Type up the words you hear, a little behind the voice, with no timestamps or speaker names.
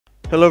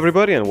Hello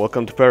everybody and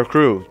welcome to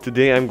Crew.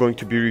 Today I'm going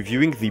to be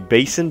reviewing the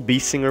BASN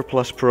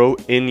Bsinger+PRO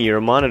in-ear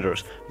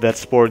monitors that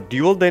sport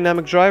dual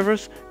dynamic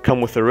drivers,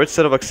 come with a rich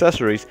set of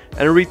accessories,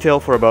 and retail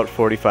for about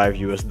 $45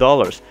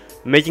 US,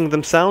 making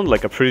them sound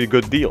like a pretty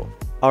good deal.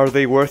 Are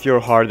they worth your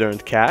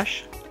hard-earned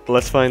cash?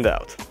 Let's find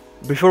out.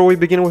 Before we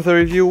begin with the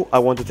review, I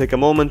want to take a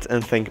moment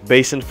and thank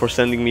BASN for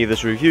sending me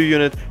this review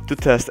unit to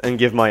test and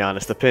give my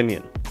honest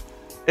opinion.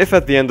 If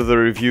at the end of the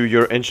review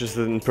you're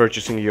interested in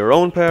purchasing your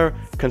own pair,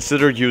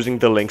 consider using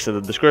the links in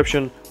the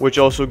description, which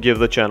also give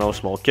the channel a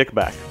small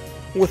kickback.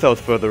 Without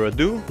further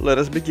ado, let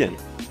us begin.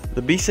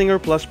 The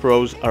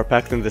Bsinger+PROs are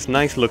packed in this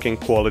nice looking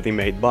quality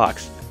made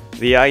box.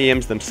 The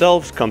IEMs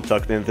themselves come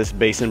tucked in this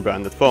BASN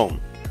branded foam.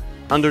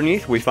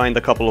 Underneath we find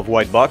a couple of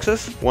white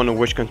boxes, one of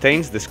which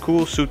contains this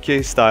cool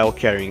suitcase style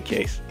carrying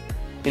case.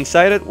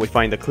 Inside it we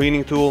find a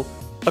cleaning tool,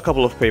 a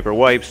couple of paper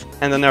wipes,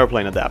 and an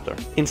airplane adapter.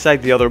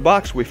 Inside the other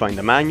box we find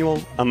a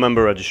manual, a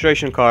member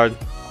registration card,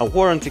 a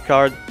warranty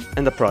card,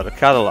 and a product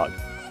catalog.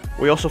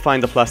 We also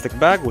find a plastic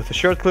bag with a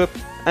shirt clip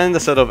and a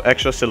set of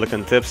extra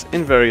silicone tips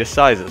in various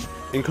sizes,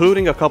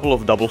 including a couple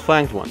of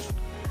double-flanked ones.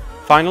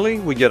 Finally,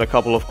 we get a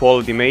couple of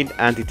quality-made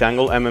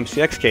anti-tangle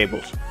MMCX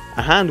cables,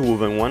 a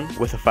hand-woven one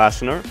with a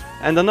fastener,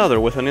 and another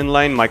with an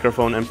inline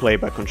microphone and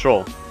playback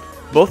control.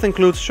 Both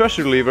include stress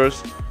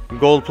relievers,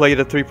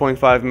 gold-plated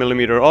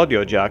 3.5mm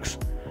audio jacks,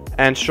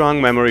 and strong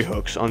memory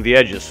hooks on the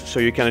edges, so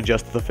you can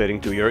adjust the fitting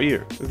to your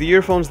ear. The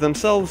earphones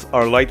themselves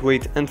are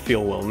lightweight and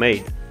feel well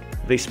made.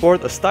 They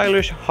sport a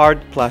stylish, hard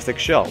plastic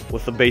shell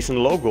with the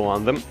BASN logo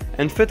on them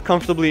and fit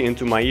comfortably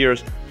into my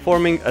ears,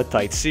 forming a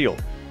tight seal.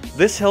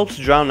 This helps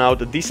drown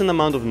out a decent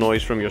amount of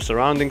noise from your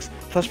surroundings,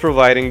 thus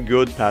providing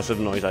good passive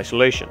noise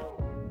isolation.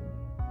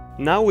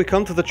 Now we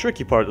come to the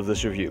tricky part of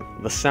this review,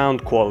 the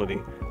sound quality.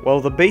 While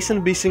the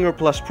BASN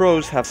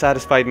Bsinger+PROs have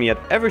satisfied me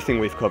at everything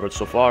we've covered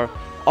so far,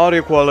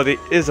 audio quality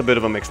is a bit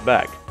of a mixed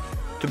bag.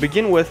 To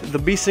begin with, the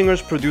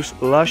Bsingers produce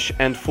lush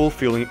and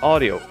full-feeling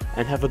audio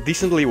and have a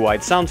decently wide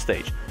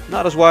soundstage.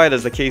 Not as wide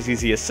as the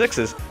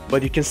KZZ-S6's,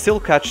 but you can still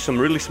catch some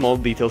really small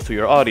details to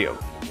your audio.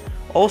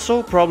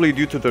 Also, probably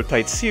due to their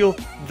tight seal,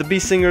 the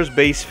Bsinger's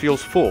bass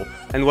feels full,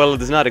 and while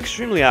it is not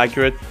extremely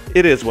accurate,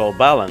 it is well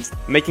balanced,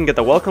 making it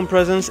a welcome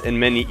presence in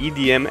many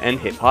EDM and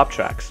hip-hop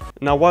tracks.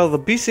 Now, while the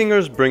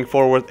Bsingers bring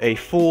forward a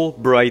full,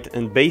 bright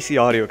and bassy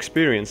audio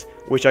experience,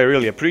 which I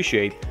really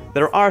appreciate,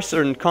 there are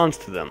certain cons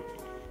to them.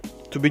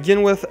 To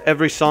begin with,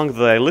 every song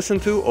that I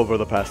listened to over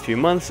the past few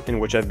months in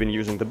which I've been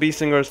using the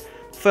Bsingers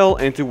fell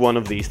into one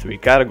of these three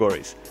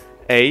categories.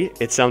 A.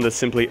 It sounded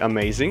simply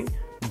amazing.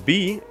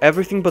 B.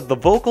 Everything but the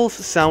vocals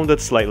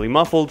sounded slightly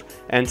muffled,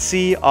 and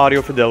C.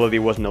 Audio fidelity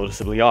was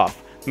noticeably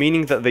off,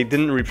 meaning that they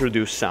didn't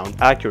reproduce sound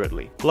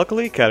accurately.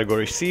 Luckily,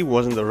 category C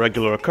wasn't a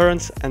regular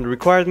occurrence and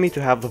required me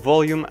to have the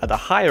volume at a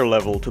higher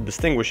level to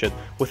distinguish it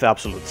with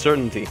absolute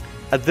certainty.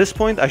 At this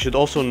point, I should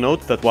also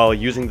note that while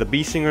using the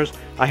Bsingers,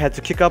 I had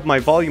to kick up my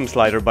volume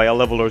slider by a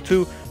level or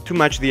two to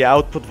match the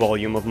output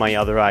volume of my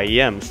other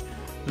IEMs.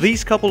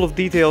 These couple of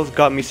details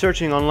got me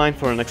searching online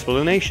for an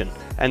explanation,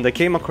 and I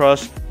came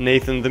across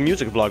Nathan the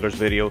Music Vlogger's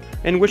video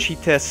in which he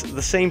tests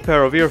the same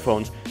pair of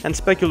earphones and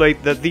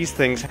speculate that these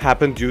things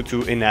happen due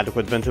to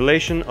inadequate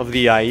ventilation of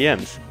the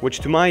IEMs, which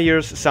to my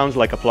ears sounds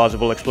like a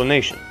plausible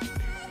explanation.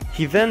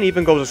 He then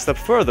even goes a step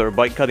further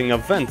by cutting a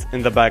vent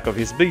in the back of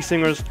his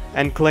Bsingers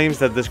and claims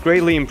that this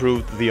greatly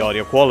improved the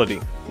audio quality.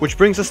 Which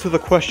brings us to the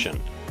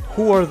question,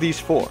 who are these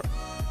for?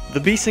 The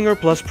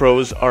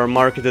Bsinger+PROs are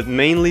marketed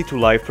mainly to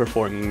live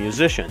performing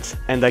musicians,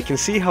 and I can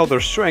see how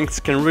their strengths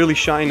can really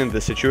shine in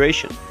this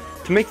situation.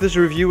 To make this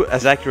review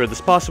as accurate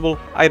as possible,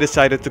 I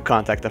decided to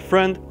contact a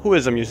friend who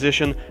is a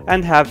musician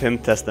and have him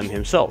test them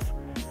himself.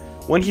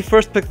 When he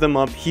first picked them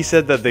up, he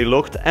said that they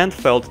looked and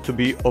felt to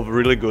be of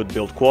really good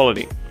build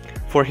quality.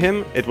 For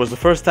him, it was the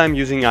first time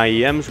using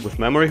IEMs with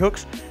memory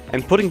hooks,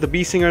 and putting the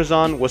Bsingers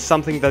on was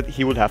something that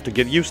he would have to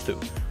get used to.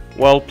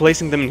 While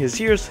placing them in his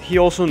ears, he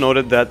also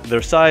noted that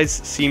their size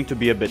seemed to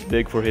be a bit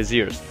big for his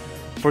ears.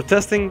 For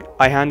testing,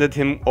 I handed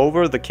him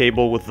over the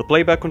cable with the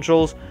playback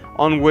controls,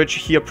 on which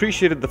he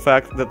appreciated the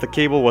fact that the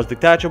cable was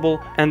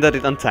detachable and that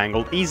it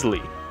untangled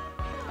easily.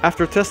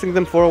 After testing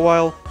them for a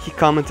while, he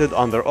commented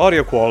on their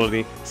audio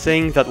quality,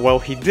 saying that while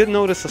he did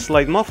notice a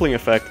slight muffling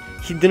effect,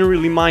 he didn't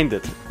really mind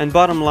it, and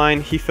bottom line,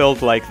 he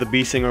felt like the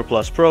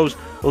Bsinger+PROs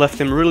left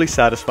him really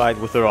satisfied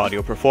with their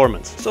audio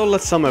performance. So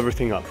let's sum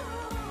everything up.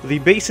 The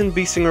BASN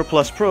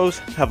Bsinger+PROs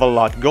have a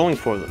lot going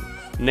for them,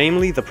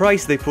 namely the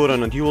price they put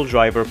on a dual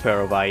driver pair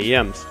of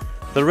IEMs,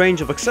 the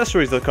range of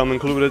accessories that come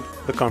included,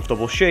 the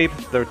comfortable shape,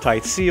 their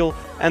tight seal,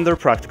 and their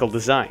practical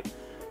design.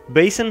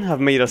 BASN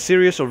have made a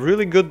series of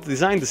really good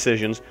design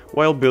decisions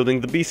while building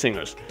the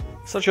Bsingers,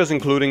 such as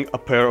including a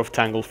pair of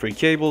tangle-free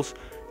cables,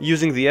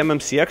 using the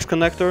MMCX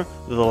connector,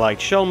 the light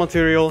shell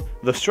material,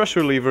 the stress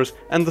relievers,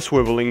 and the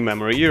swiveling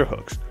memory ear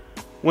hooks.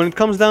 When it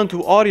comes down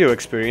to audio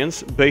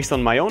experience, based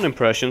on my own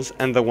impressions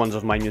and the ones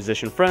of my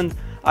musician friend,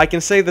 I can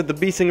say that the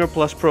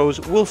Bsinger+PROs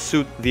will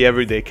suit the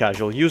everyday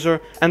casual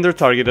user and their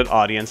targeted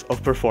audience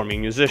of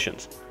performing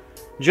musicians.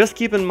 Just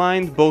keep in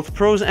mind both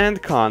pros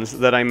and cons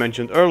that I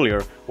mentioned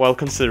earlier while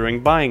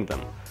considering buying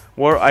them.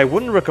 Where I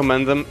wouldn't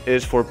recommend them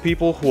is for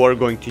people who are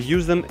going to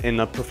use them in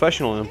a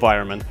professional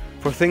environment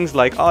for things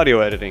like audio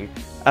editing,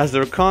 as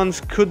their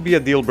cons could be a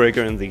deal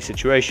breaker in these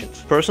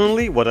situations.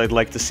 Personally, what I'd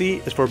like to see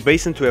is for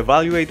BASN to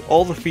evaluate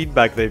all the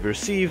feedback they've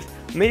received,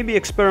 maybe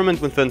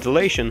experiment with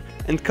ventilation,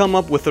 and come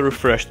up with a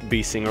refreshed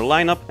Bsinger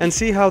lineup and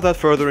see how that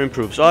further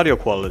improves audio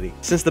quality,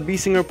 since the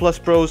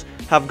Bsinger+PROs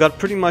have got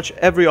pretty much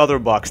every other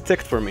box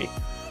ticked for me.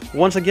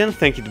 Once again,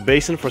 thank you to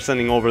BASN for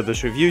sending over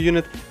this review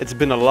unit. It's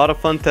been a lot of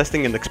fun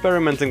testing and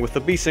experimenting with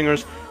the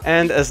Bsingers,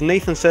 and as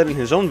Nathan said in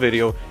his own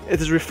video, it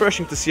is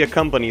refreshing to see a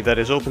company that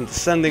is open to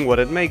sending what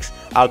it makes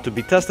out to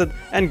be tested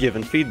and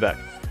given feedback.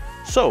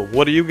 So,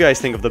 what do you guys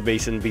think of the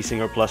BASN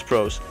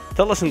Bsinger+PROs?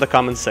 Tell us in the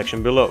comments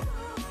section below.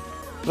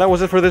 That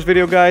was it for this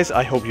video, guys.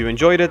 I hope you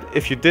enjoyed it.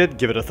 If you did,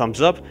 give it a thumbs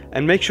up,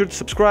 and make sure to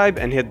subscribe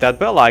and hit that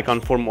bell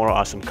icon for more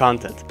awesome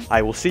content.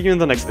 I will see you in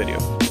the next video.